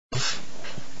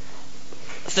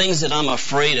things that I'm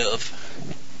afraid of.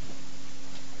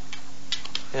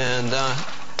 And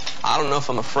I don't know if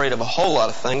I'm afraid of a whole lot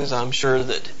of things. I'm sure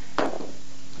that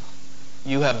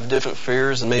you have different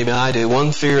fears than maybe I do.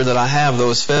 One fear that I have,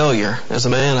 though, is failure. As a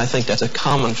man, I think that's a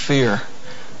common fear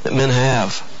that men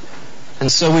have.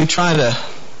 And so we try to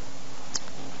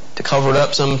cover it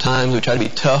up sometimes. We try to be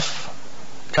tough.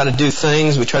 We try to do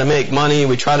things. We try to make money.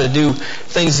 We try to do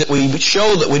things that we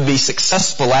show that we'd be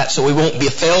successful at so we won't be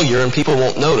a failure and people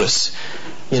won't notice.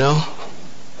 You know?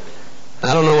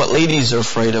 I don't know what ladies are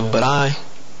afraid of, but I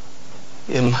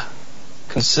am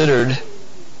concerned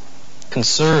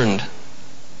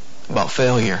about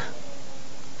failure.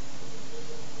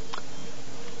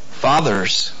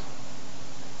 Fathers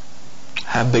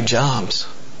have big jobs.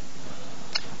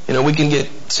 You know, we can get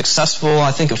successful.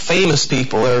 I think of famous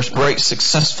people. There's great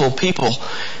successful people.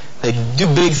 They do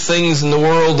big things in the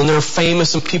world and they're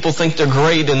famous and people think they're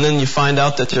great, and then you find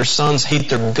out that their sons hate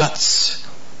their guts.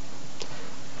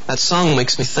 That song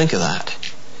makes me think of that.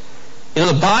 You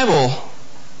know, the Bible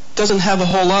doesn't have a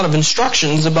whole lot of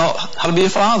instructions about how to be a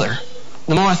father.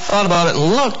 The more I thought about it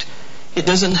and looked, it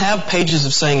doesn't have pages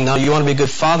of saying, now you want to be a good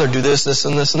father, do this, this,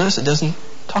 and this, and this. It doesn't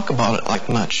talk about it like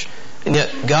much. And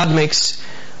yet God makes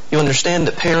you understand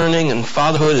that parenting and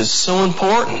fatherhood is so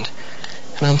important.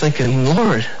 And I'm thinking,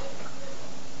 Lord,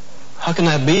 how can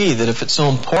that be that if it's so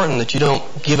important that you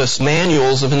don't give us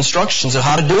manuals of instructions of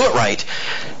how to do it right?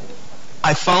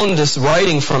 I found this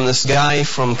writing from this guy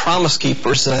from Promise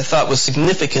Keepers that I thought was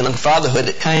significant on fatherhood.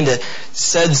 It kind of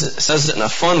says it in a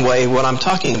fun way, what I'm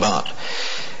talking about.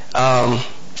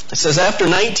 It says, after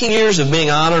 19 years of being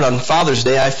honored on Father's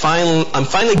Day, I'm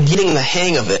finally getting the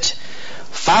hang of it.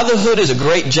 Fatherhood is a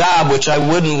great job which I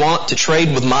wouldn't want to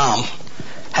trade with mom.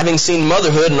 Having seen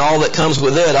motherhood and all that comes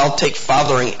with it, I'll take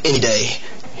fathering any day.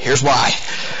 Here's why.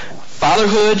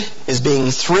 Fatherhood is being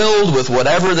thrilled with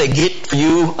whatever they get for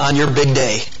you on your big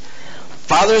day.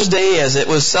 Father's Day, as it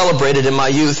was celebrated in my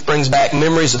youth, brings back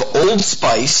memories of Old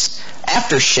Spice,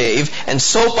 aftershave, and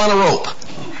soap on a rope.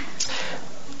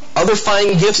 Other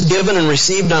fine gifts given and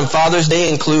received on Father's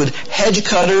Day include hedge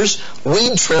cutters,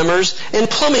 weed trimmers, and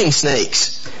plumbing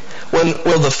snakes. When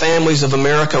will the families of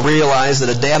America realize that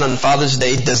a dad on Father's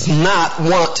Day does not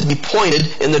want to be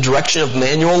pointed in the direction of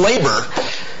manual labor?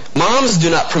 Moms do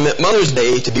not permit Mother's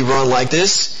Day to be run like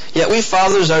this, yet we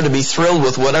fathers are to be thrilled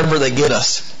with whatever they get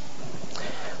us.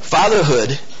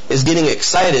 Fatherhood is getting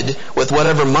excited with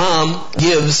whatever mom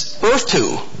gives birth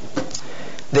to.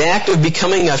 The act of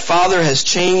becoming a father has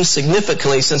changed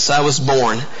significantly since I was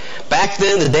born. Back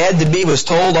then, the dad-to-be was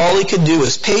told all he could do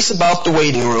was pace about the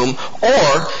waiting room,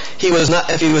 or if he was not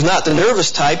the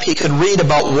nervous type, he could read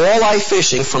about walleye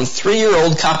fishing from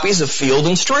 3-year-old copies of Field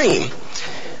and Stream.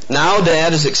 Now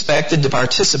Dad is expected to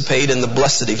participate in the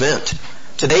blessed event.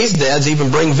 Today's dads even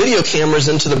bring video cameras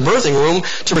into the birthing room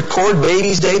to record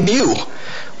baby's debut.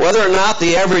 Whether or not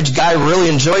the average guy really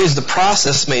enjoys the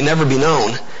process may never be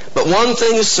known. But one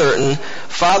thing is certain,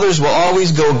 fathers will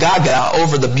always go gaga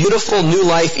over the beautiful new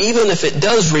life, even if it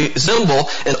does resemble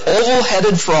an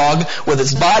oval-headed frog with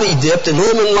its body dipped in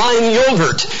lemon lime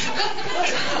yogurt.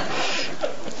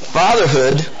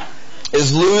 Fatherhood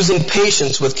is losing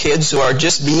patience with kids who are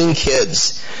just being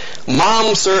kids.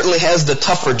 Mom certainly has the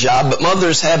tougher job, but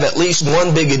mothers have at least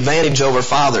one big advantage over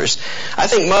fathers. I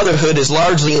think motherhood is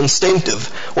largely instinctive,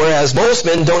 whereas most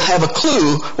men don't have a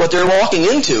clue what they're walking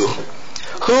into.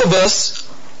 Who of us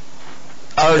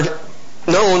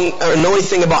know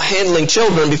anything about handling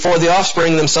children before the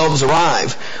offspring themselves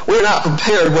arrive? We're not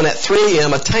prepared when at 3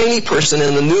 a.m. a tiny person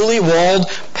in the newly walled,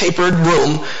 papered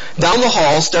room down the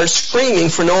hall starts screaming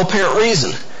for no apparent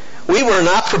reason. We were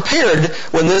not prepared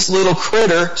when this little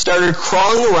critter started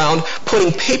crawling around,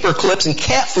 putting paper clips and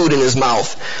cat food in his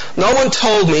mouth. No one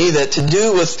told me that to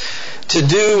do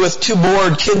with two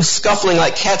bored kids scuffling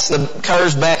like cats in the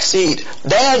car's back seat.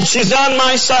 Dad, she's on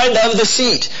my side of the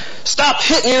seat. Stop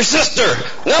hitting your sister.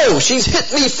 No, she's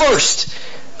hit me first.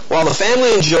 While the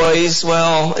family endures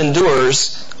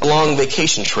a long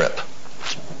vacation trip.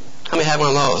 How many have one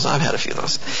of those? I've had a few of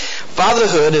those.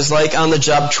 Fatherhood is like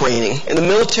on-the-job training. In the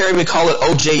military, we call it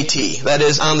OJT. That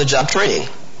is, on-the-job training.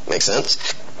 Makes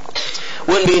sense?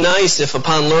 Wouldn't it be nice if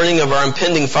upon learning of our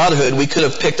impending fatherhood, we could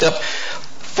have picked up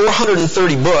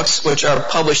 430 books, which are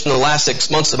published in the last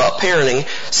 6 months about parenting,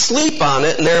 sleep on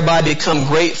it, and thereby become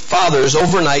great fathers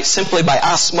overnight simply by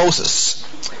osmosis.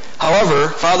 However,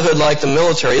 fatherhood, like the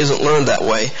military, isn't learned that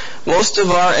way. Most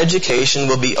of our education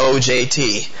will be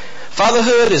OJT.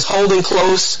 Fatherhood is holding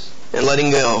close and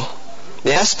letting go.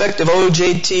 The aspect of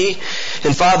OJT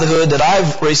in fatherhood that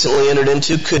I've recently entered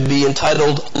into could be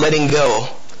entitled letting go.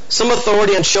 Some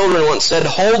authority on children once said,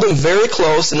 hold them very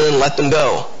close and then let them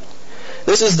go.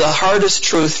 This is the hardest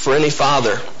truth for any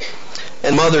father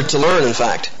and mother to learn, in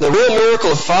fact. The real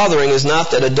miracle of fathering is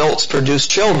not that adults produce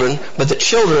children, but that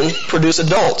children produce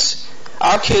adults.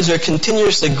 Our kids are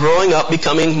continuously growing up,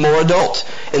 becoming more adult,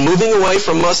 and moving away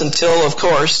from us until, of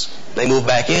course, they move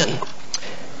back in.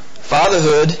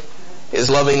 Fatherhood is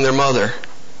loving their mother.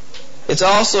 It's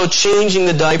also changing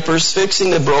the diapers,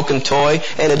 fixing the broken toy,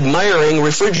 and admiring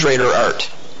refrigerator art.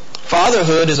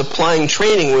 Fatherhood is applying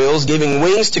training wheels, giving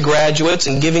wings to graduates,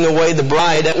 and giving away the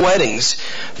bride at weddings.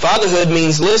 Fatherhood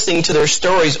means listening to their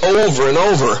stories over and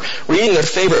over, reading their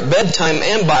favorite bedtime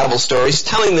and Bible stories,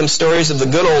 telling them stories of the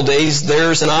good old days,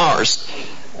 theirs and ours.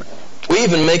 We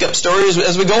even make up stories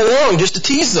as we go along just to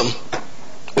tease them.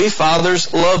 We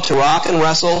fathers love to rock and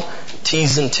wrestle,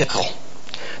 tease and tickle.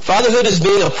 Fatherhood is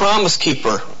being a promise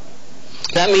keeper.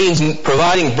 That means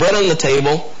providing bread on the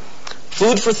table,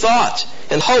 food for thought,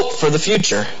 and hope for the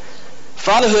future.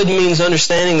 Fatherhood means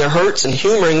understanding their hurts and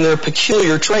humoring their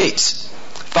peculiar traits.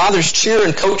 Fathers cheer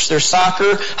and coach their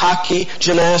soccer, hockey,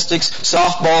 gymnastics,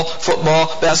 softball,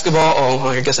 football, basketball. Oh,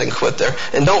 I guess I can quit there.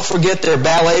 And don't forget their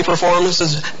ballet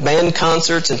performances, band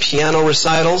concerts, and piano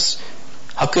recitals.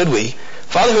 How could we?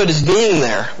 Fatherhood is being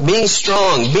there, being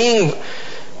strong, being,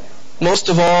 most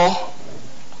of all,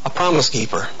 a promise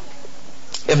keeper.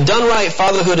 If done right,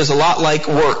 fatherhood is a lot like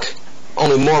work,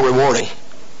 only more rewarding.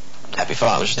 Happy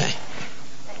Father's Day.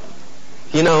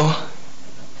 You know,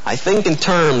 I think in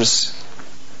terms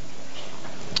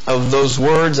of those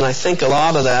words, and I think a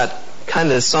lot of that kind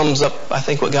of sums up, I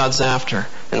think, what God's after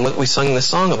and what we sung this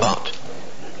song about.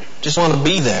 Just want to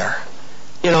be there.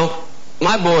 You know,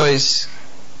 my boys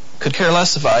could care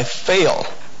less if I fail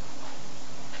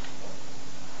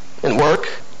in work.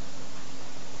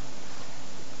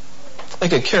 They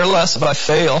could care less if I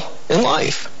fail in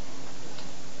life.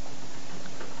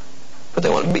 But they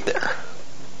want to be there.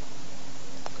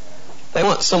 They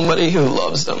want somebody who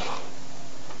loves them,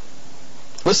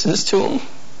 listens to them,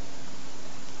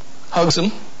 hugs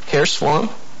them, cares for them,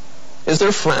 is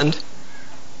their friend,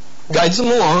 guides them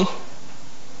along,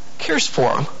 cares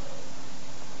for them.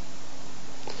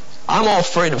 I'm all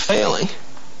afraid of failing,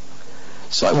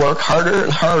 so I work harder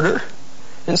and harder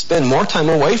and spend more time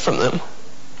away from them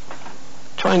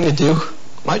trying to do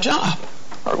my job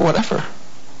or whatever.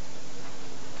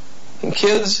 And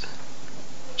kids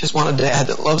just want a dad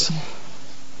that loves them.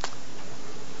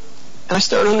 And I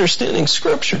started understanding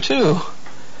Scripture too.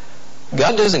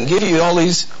 God doesn't give you all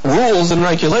these rules and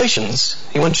regulations.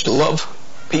 He wants you to love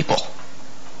people.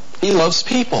 He loves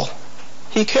people.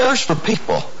 He cares for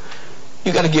people.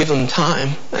 You got to give them time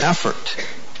and effort.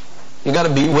 You got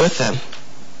to be with them.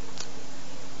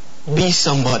 Be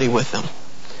somebody with them.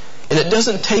 And it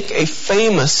doesn't take a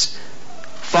famous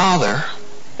father.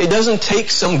 It doesn't take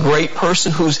some great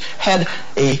person who's had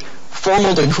a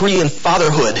formal degree in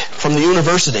fatherhood from the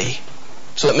university,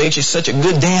 so it made you such a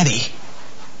good daddy.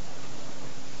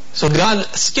 So God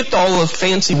skipped all the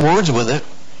fancy words with it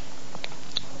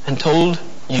and told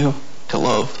you to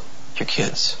love your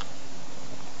kids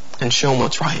and show them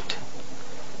what's right.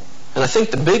 And I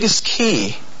think the biggest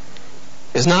key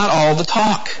is not all the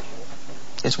talk.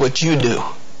 It's what you do.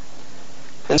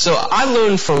 And so I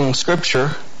learned from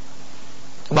Scripture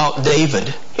about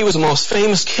David. He was the most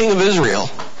famous king of Israel.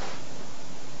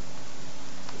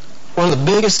 One of the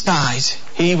biggest guys.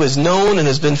 He was known and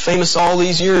has been famous all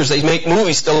these years. They make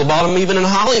movies still about him even in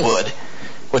Hollywood,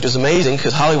 which is amazing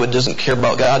because Hollywood doesn't care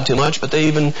about God too much, but they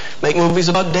even make movies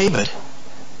about David.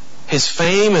 His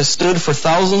fame has stood for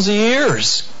thousands of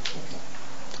years.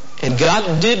 And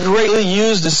God did greatly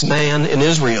use this man in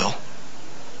Israel.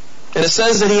 And it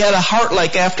says that he had a heart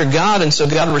like after God, and so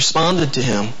God responded to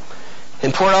him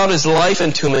and poured out his life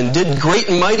into him and did great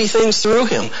and mighty things through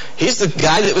him. He's the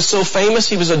guy that was so famous,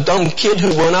 he was a dumb kid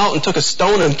who went out and took a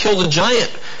stone and killed a giant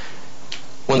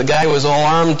when the guy was all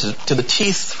armed to the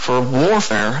teeth for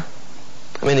warfare.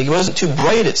 I mean, he wasn't too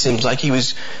bright, it seems like. He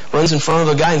runs in front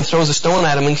of a guy and throws a stone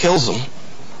at him and kills him.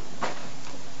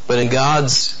 But in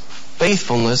God's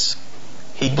faithfulness,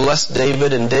 He blessed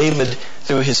David, and David,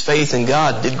 through his faith in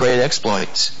God, did great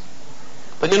exploits.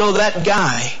 But you know, that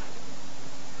guy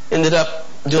ended up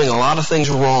doing a lot of things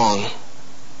wrong.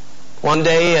 One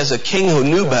day, as a king who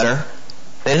knew better,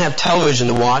 they didn't have television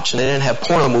to watch, and they didn't have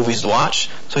porno movies to watch,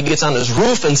 so he gets on his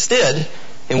roof instead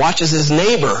and watches his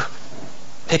neighbor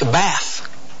take a bath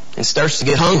and starts to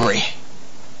get hungry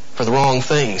for the wrong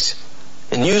things.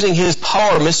 And using his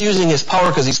power, misusing his power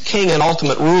because he's king and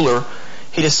ultimate ruler,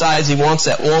 he decides he wants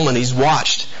that woman he's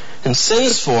watched and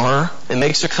sins for her and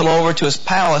makes her come over to his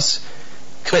palace,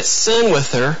 commits sin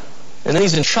with her, and then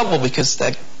he's in trouble because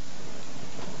that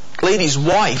lady's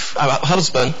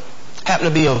husband, happened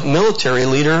to be a military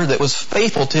leader that was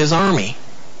faithful to his army.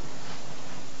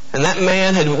 And that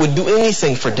man would do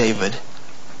anything for David.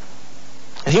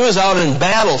 And he was out in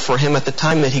battle for him at the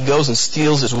time that he goes and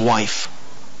steals his wife.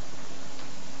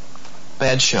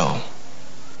 Bad show.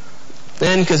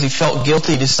 Then, because he felt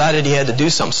guilty, he decided he had to do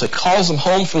something. So he calls him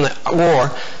home from the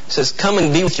war, says, come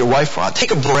and be with your wife for a while.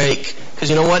 Take a break. Because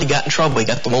you know what? He got in trouble. He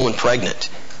got the woman pregnant.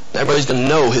 Everybody's going to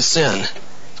know his sin.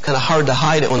 It's kind of hard to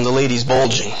hide it when the lady's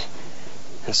bulging.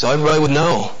 And so everybody would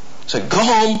know. So go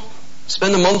home,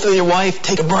 spend a month with your wife,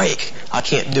 take a break. I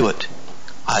can't do it.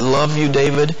 I love you,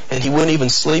 David. And he wouldn't even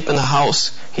sleep in the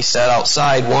house. He sat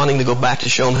outside wanting to go back to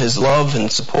show him his love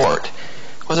and support.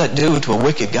 What does that do to a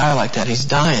wicked guy like that? He's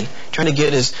dying, trying to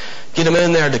get him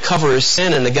in there to cover his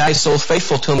sin, and the guy's so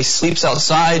faithful to him, he sleeps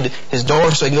outside his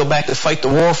door so he can go back to fight the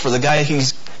war for the guy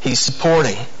he's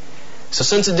supporting. So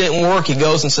since it didn't work, he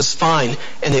goes and says, fine.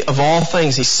 And of all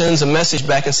things, he sends a message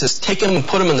back and says, take him and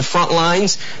put him in the front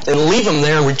lines, then leave him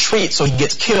there and retreat so he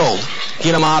gets killed.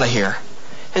 Get him out of here.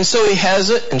 And so he has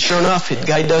it, and sure enough, the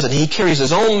guy does it. He carries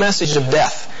his own message of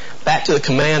death back to the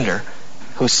commander,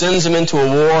 who sends him into a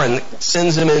war and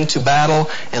sends him into battle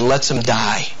and lets him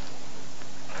die.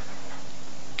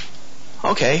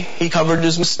 Okay, he covered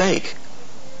his mistake.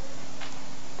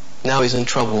 Now he's in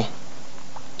trouble.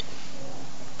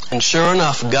 And sure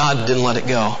enough, God didn't let it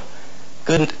go.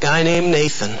 Good guy named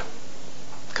Nathan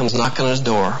comes knocking on his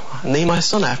door. I named my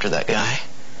son after that guy.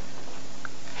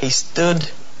 He stood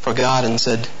for God and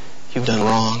said, you've done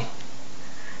wrong.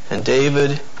 And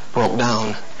David broke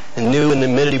down and knew and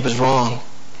admitted he was wrong.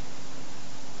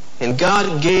 And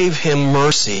God gave him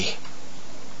mercy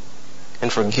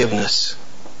and forgiveness.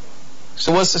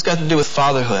 So what's this got to do with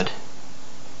fatherhood?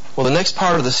 Well, the next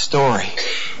part of the story,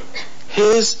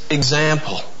 his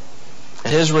example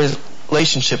and his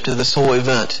relationship to this whole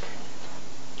event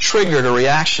triggered a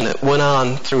reaction that went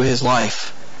on through his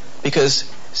life. Because,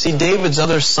 see, David's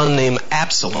other son named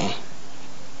Absalom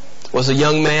was a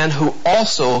young man who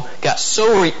also got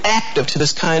so reactive to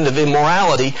this kind of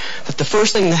immorality that the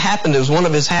first thing that happened was one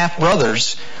of his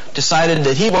half-brothers decided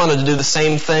that he wanted to do the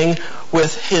same thing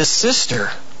with his sister.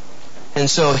 And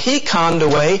so he conned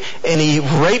away and he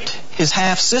raped his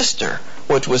half-sister,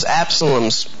 which was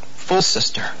Absalom's full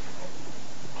sister.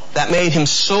 That made him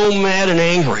so mad and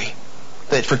angry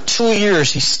that for 2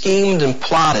 years he schemed and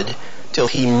plotted till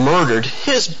he murdered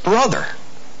his brother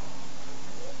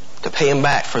to pay him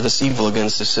back for this evil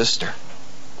against his sister.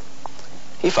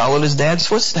 He followed his dad's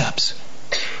footsteps.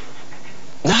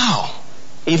 Now,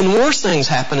 even worse things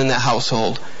happen in that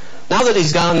household. Now that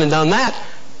he's gone and done that,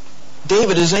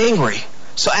 David is angry.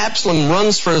 So Absalom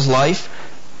runs for his life.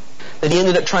 That he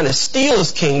ended up trying to steal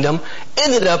his kingdom,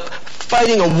 ended up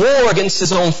fighting a war against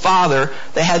his own father.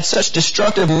 They had such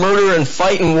destructive murder and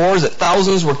fight and wars that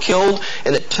thousands were killed,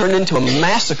 and it turned into a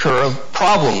massacre of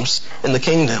problems in the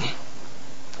kingdom.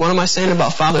 What am I saying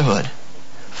about fatherhood?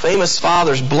 Famous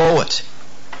fathers blow it.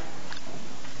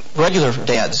 Regular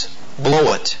dads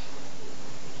blow it.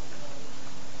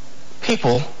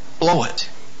 People blow it.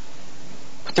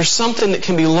 But there's something that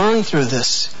can be learned through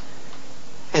this.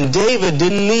 And David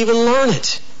didn't even learn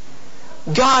it.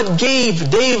 God gave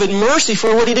David mercy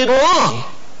for what he did wrong.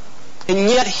 And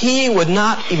yet he would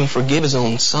not even forgive his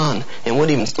own son and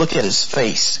wouldn't even look at his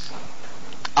face.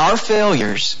 Our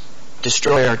failures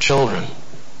destroy our children.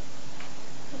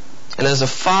 And as a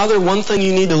father, one thing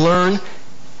you need to learn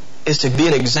is to be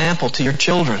an example to your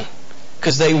children,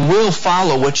 because they will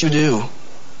follow what you do.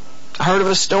 I heard of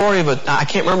a story of I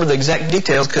can't remember the exact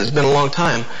details because it's been a long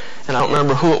time, and I don't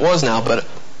remember who it was now, but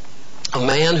a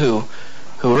man who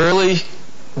really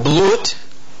blew it,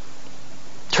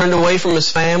 turned away from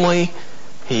his family.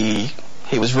 He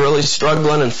was really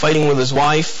struggling and fighting with his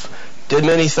wife, did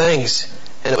many things.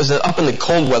 And it was up in the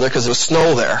cold weather because there was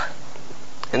snow there.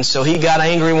 And so he got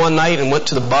angry one night and went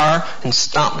to the bar and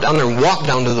stomped down there and walked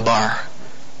down to the bar.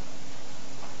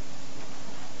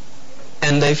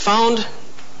 And they found,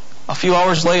 a few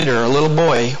hours later, a little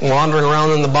boy wandering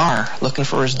around in the bar looking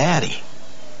for his daddy.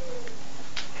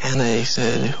 And they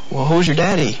said, well, who's your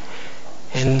daddy?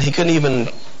 And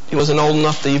he wasn't old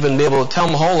enough to even be able to tell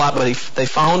them a whole lot, but they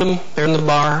found him there in the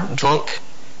bar, drunk.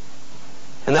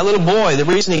 And that little boy, the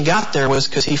reason he got there was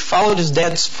because he followed his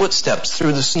dad's footsteps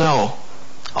through the snow,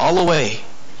 all the way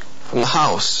from the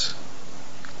house,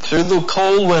 through the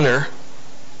cold winter,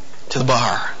 to the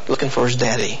bar, looking for his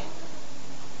daddy.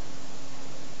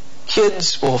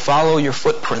 Kids will follow your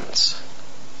footprints.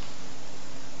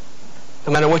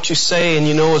 No matter what you say and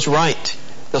you know is right,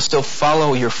 they'll still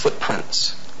follow your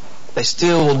footprints. They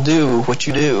still will do what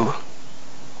you do.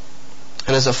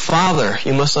 And as a father,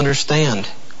 you must understand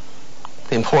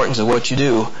the importance of what you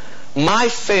do. My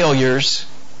failures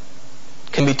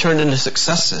can be turned into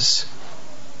successes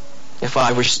if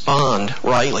I respond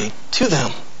rightly to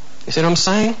them. You see what I'm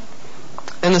saying?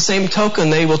 In the same token,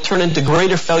 they will turn into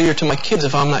greater failure to my kids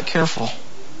if I'm not careful.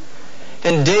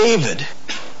 And David,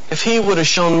 if he would have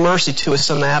shown mercy to his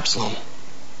son Absalom,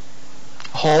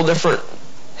 a whole different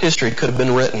history could have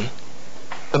been written.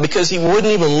 But because he wouldn't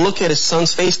even look at his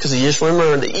son's face because he just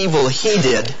remembered the evil he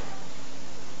did,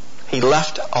 he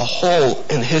left a hole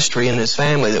in history in his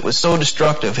family that was so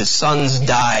destructive. His sons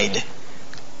died.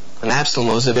 And Absalom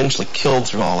was eventually killed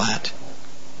through all that.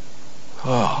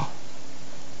 Oh,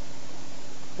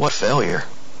 what failure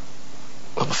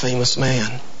of a famous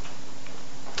man.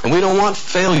 And we don't want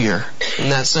failure in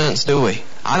that sense, do we?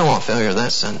 I don't want failure in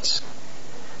that sense.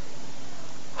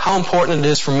 How important it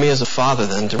is for me as a father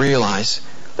then to realize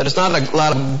that it's not a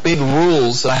lot of big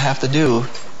rules that I have to do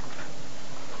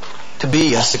to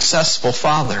be a successful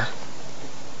father.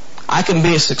 I can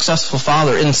be a successful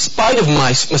father in spite of my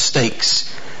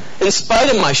mistakes, in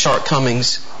spite of my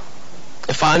shortcomings,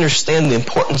 if I understand the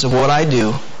importance of what I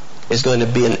do is going to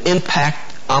be an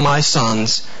impact on my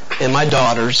sons and my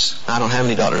daughters. I don't have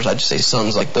any daughters, I just say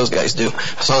sons like those guys do.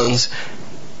 Sons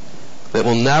that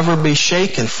will never be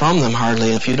shaken from them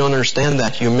hardly. If you don't understand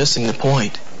that, you're missing the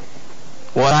point.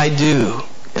 What I do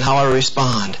and how I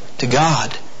respond to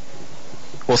God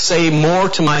will say more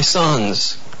to my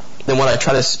sons than what I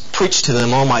try to preach to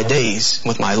them all my days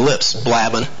with my lips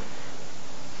blabbing.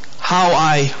 How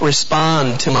I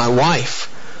respond to my wife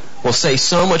will say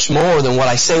so much more than what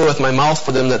I say with my mouth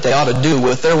for them that they ought to do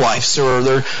with their wives or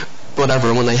their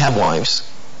whatever when they have wives.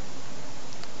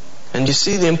 And you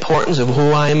see the importance of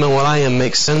who I am and what I am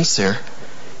makes sense here.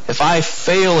 If I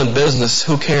fail in business,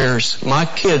 who cares? My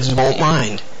kids won't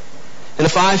mind. And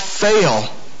if I fail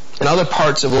in other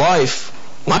parts of life,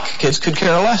 my kids could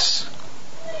care less.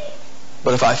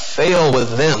 But if I fail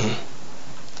with them,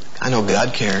 I know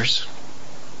God cares.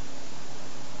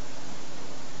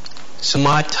 So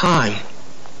my time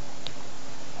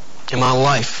and my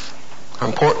life are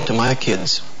important to my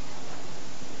kids.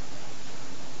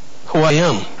 Who I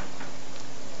am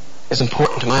is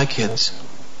important to my kids.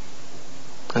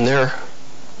 And they're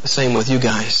the same with you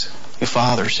guys, you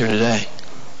fathers here today.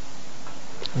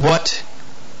 What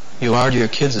you are to your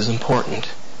kids is important.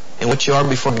 And what you are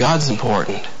before God's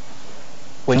important.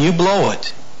 When you blow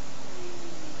it,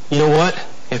 you know what?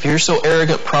 If you're so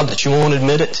arrogant, proud that you won't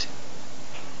admit it,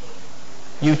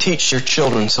 you teach your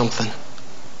children something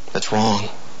that's wrong.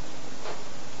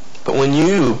 But when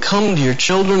you come to your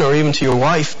children or even to your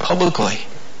wife publicly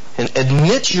and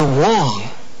admit you're wrong,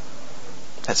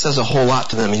 that says a whole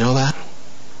lot to them. You know that?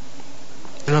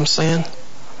 You know what I'm saying?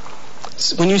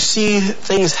 When you see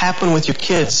things happen with your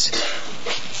kids,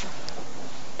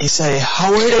 you say,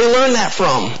 where did they learn that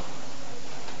from?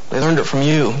 They learned it from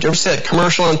you. Did you ever see that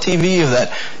commercial on TV of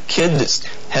that kid that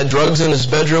had drugs in his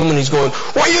bedroom and he's going,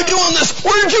 why are you doing this?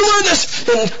 Where did you learn this?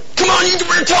 And come on, you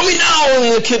better tell me now.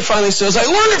 And the kid finally says, I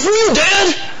learned it from you,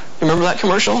 Dad. You remember that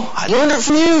commercial? I learned it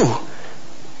from you.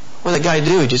 What did that guy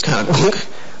do? He just kind of,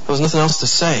 there was nothing else to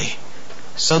say.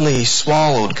 Suddenly he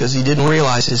swallowed because he didn't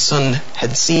realize his son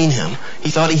had seen him. He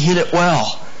thought he hid it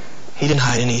well. He didn't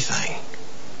hide anything.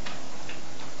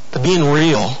 But being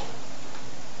real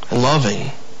and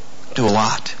loving do a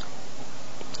lot.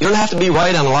 You don't have to be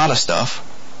right on a lot of stuff,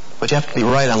 but you have to be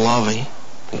right on loving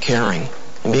and caring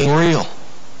and being real.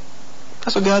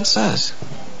 That's what God says.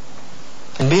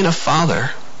 And being a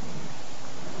father,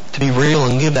 to be real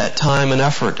and give that time and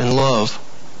effort and love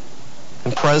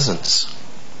and presence,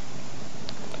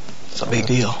 it's a big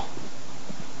deal.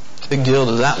 It's a big deal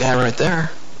to that guy right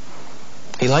there.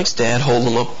 He likes Dad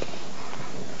holding him up.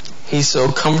 He's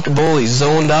so comfortable, he's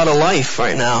zoned out of life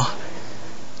right now.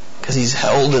 Because he's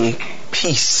held in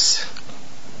peace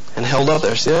and held up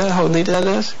there. See how neat that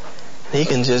is? He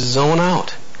can just zone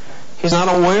out. He's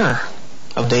not aware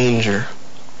of danger.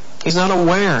 He's not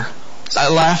aware. I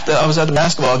laughed. I was at the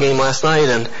basketball game last night,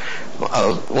 and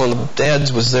one of the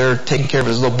dads was there taking care of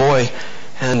his little boy,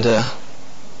 and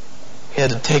he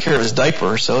had to take care of his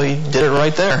diaper, so he did it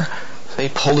right there. So he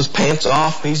pulled his pants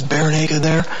off. He's bare naked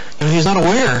there. You know, he's not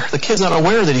aware. The kid's not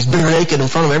aware that he's bare naked in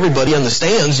front of everybody on the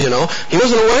stands, you know. He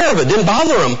wasn't aware of it. Didn't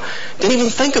bother him. Didn't even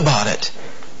think about it.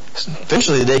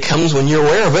 Eventually the day comes when you're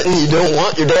aware of it and you don't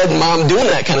want your dad and mom doing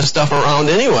that kind of stuff around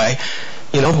anyway.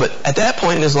 You know, but at that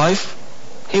point in his life,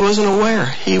 he wasn't aware.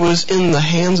 He was in the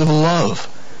hands of love.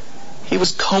 He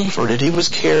was comforted. He was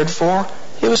cared for.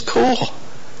 He was cool.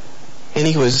 And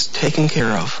he was taken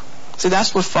care of. See,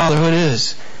 that's what fatherhood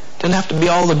is. Doesn't have to be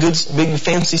all the good, big,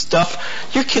 fancy stuff.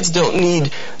 Your kids don't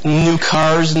need new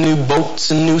cars, new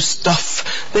boats, and new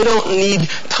stuff. They don't need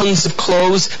tons of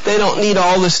clothes. They don't need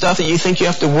all the stuff that you think you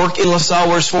have to work endless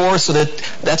hours for so that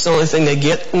that's the only thing they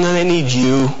get. And then they need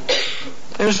you.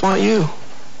 They just want you.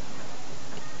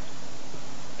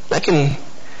 They can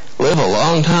live a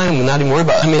long time and not even worry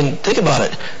about it. I mean, think about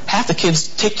it. Half the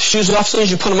kids take the shoes off as soon as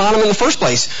you put them on them in the first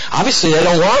place. Obviously, they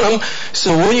don't want them,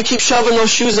 so what do you keep shoving those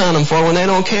shoes on them for when they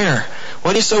don't care?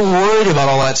 What are you so worried about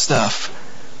all that stuff?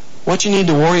 What you need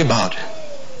to worry about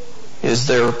is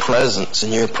their presence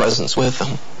and your presence with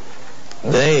them.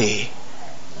 They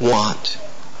want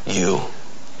you.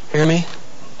 Hear me?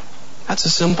 That's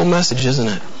a simple message, isn't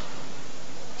it?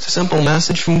 It's a simple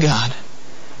message from God.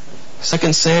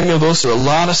 2 Samuel goes through a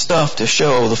lot of stuff to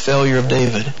show the failure of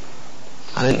David.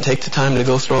 I didn't take the time to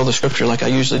go through all the scripture like I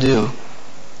usually do.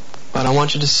 But I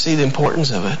want you to see the importance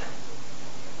of it.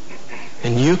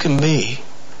 And you can be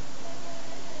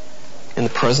in the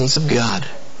presence of God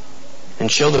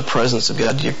and show the presence of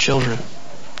God to your children.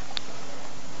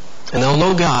 And they'll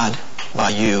know God by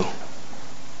you.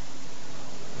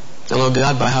 They'll know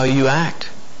God by how you act.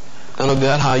 They'll know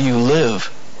God how you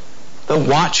live. They'll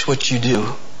watch what you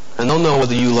do. And they'll know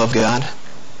whether you love God.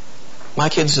 My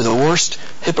kids are the worst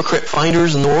hypocrite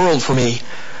finders in the world for me.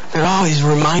 They're always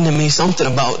reminding me something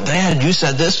about, Dad, you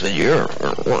said this, but you're...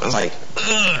 It's like,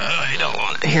 I don't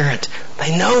want to hear it.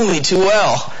 They know me too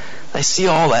well. They see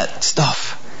all that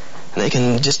stuff. And they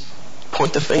can just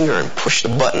point the finger and push the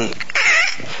button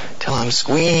till I'm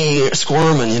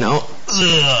squirming, you know.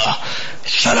 Ugh,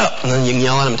 shut up. And then you can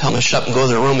yell at them and tell them to shut up and go to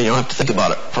their room and you don't have to think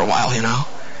about it for a while, you know.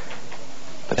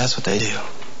 But that's what they do.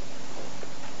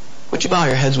 Would you bow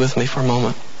your heads with me for a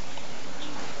moment?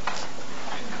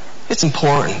 It's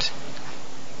important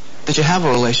that you have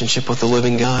a relationship with the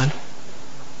living God.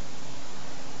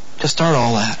 To start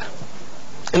all that.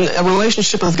 And a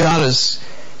relationship with God is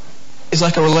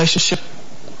like a relationship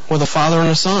with a father and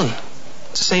a son.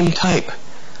 It's the same type.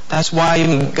 That's why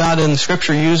even God in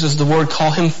Scripture uses the word,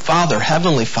 call him Father,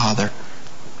 Heavenly Father.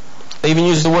 They even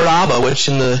use the word Abba, which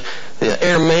in the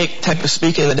Aramaic type of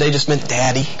speaking that they just meant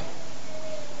daddy.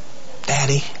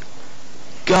 Daddy.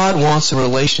 God wants a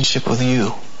relationship with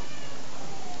you.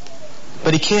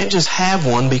 But he can't just have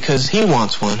one because he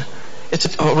wants one. It's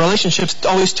a relationship's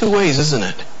always two ways, isn't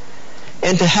it?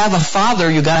 And to have a father,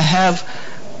 you got to have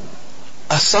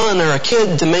a son or a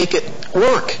kid to make it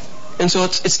work. And so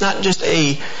it's not just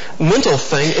a mental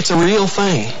thing, it's a real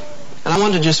thing. And I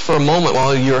want to just for a moment,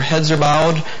 while your heads are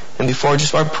bowed, and before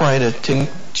just I pray, to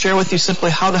share with you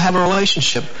simply how to have a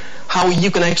relationship. How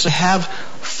you can actually have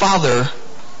Father,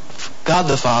 God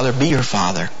the Father, be your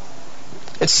Father.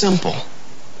 It's simple.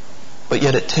 But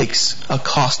yet it takes a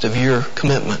cost of your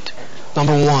commitment.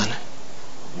 Number one,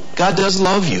 God does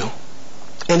love you.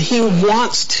 And he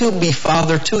wants to be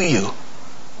Father to you.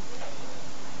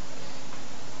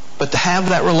 But to have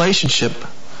that relationship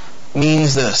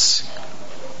means this.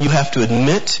 You have to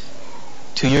admit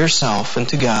to yourself and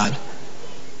to God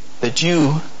that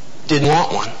you didn't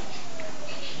want one.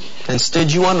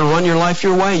 Instead, you want to run your life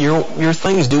your way, your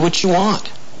things, do what you want.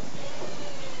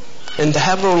 And to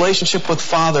have a relationship with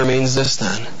Father means this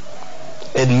then.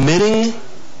 Admitting,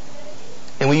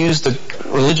 and we use the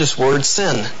religious word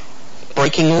sin,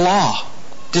 breaking the law,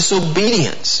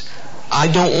 disobedience. I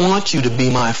don't want you to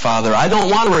be my Father. I don't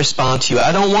want to respond to you.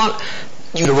 I don't want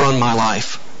you to run my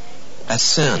life. That's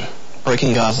sin,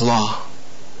 breaking God's law.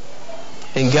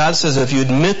 And God says if you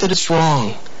admit that it's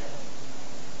wrong,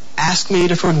 ask me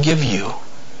to forgive you.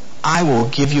 I will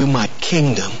give you my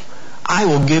kingdom. I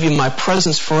will give you my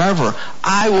presence forever.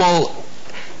 I will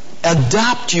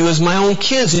adopt you as my own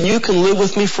kids and you can live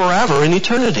with me forever in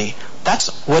eternity. That's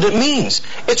what it means.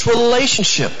 It's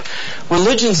relationship.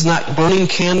 Religion's not burning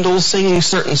candles, singing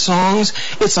certain songs.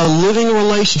 It's a living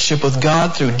relationship with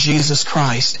God through Jesus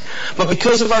Christ. But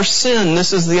because of our sin,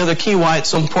 this is the other key why it's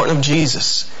so important of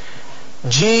Jesus.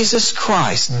 Jesus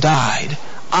Christ died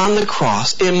on the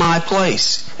cross in my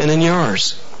place and in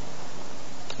yours.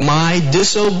 My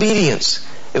disobedience,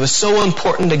 it was so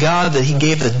important to God that he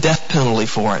gave the death penalty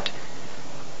for it.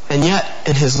 And yet,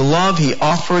 in his love, he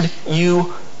offered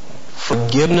you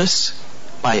forgiveness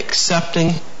by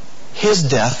accepting his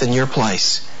death in your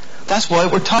place. That's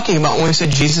what we're talking about when we say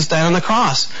Jesus died on the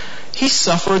cross. He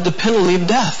suffered the penalty of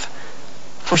death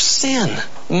for sin,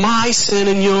 my sin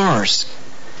and yours.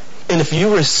 And if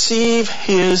you receive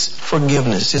his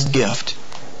forgiveness, his gift,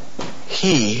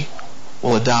 he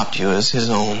will adopt you as his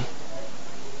own.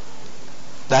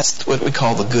 That's what we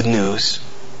call the good news.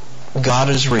 God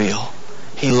is real.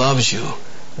 He loves you.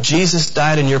 Jesus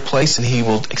died in your place and he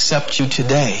will accept you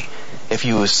today if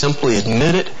you would simply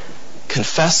admit it,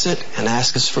 confess it, and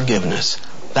ask His forgiveness.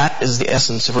 That is the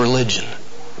essence of religion,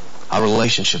 a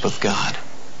relationship with God.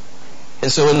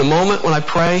 And so in the moment when I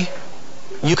pray,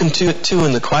 you can do it too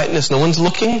in the quietness. No one's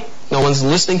looking, no one's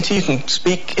listening to you. You can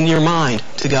speak in your mind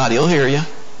to God. He'll hear you.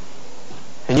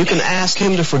 And you can ask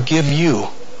Him to forgive you.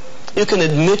 You can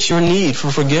admit your need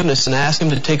for forgiveness and ask Him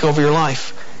to take over your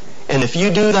life. And if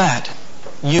you do that,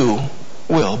 you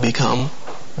will become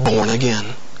born again.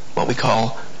 What we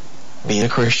call being a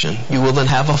Christian. You will then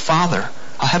have a Father,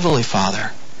 a Heavenly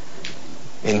Father.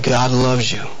 And God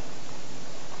loves you.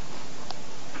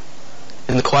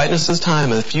 In the quietness of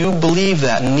time, if you believe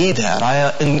that and need that,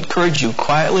 I encourage you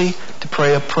quietly to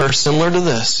pray a prayer similar to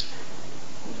this.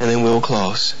 And then we'll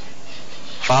close.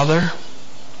 Father,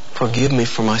 forgive me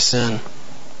for my sin.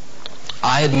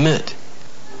 I admit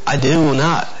I do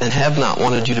not and have not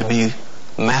wanted you to be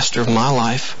master of my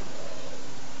life.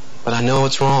 But I know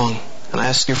it's wrong, and I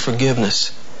ask your forgiveness.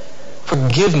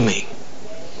 Forgive me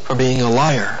for being a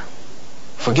liar.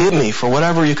 Forgive me for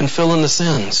whatever you can fill in the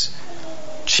sins.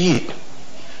 Cheat,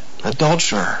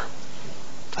 adulterer,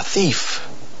 a thief,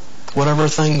 whatever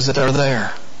things that are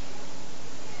there.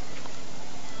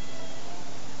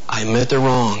 I admit they're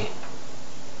wrong.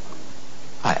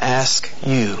 I ask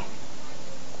you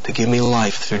to give me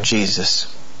life through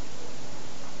Jesus.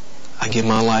 I give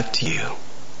my life to you.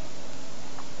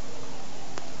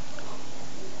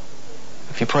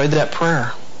 If you prayed that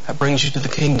prayer, that brings you to the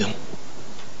kingdom.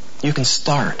 You can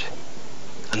start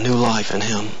a new life in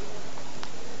Him.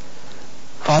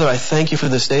 Father, I thank you for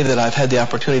this day that I've had the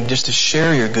opportunity just to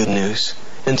share your good news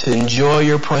and to enjoy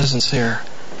your presence here.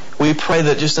 We pray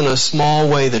that just in a small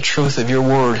way the truth of your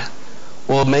word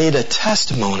will have made a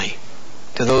testimony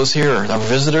to those here, our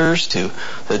visitors, to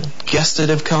the guests that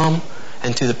have come,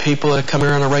 and to the people that come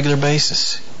here on a regular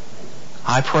basis.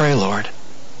 I pray, Lord,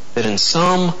 that in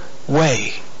some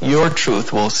way your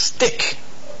truth will stick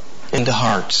into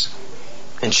hearts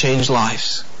and change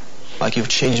lives like you've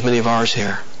changed many of ours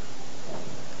here.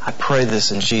 I pray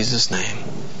this in Jesus' name.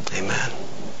 Amen.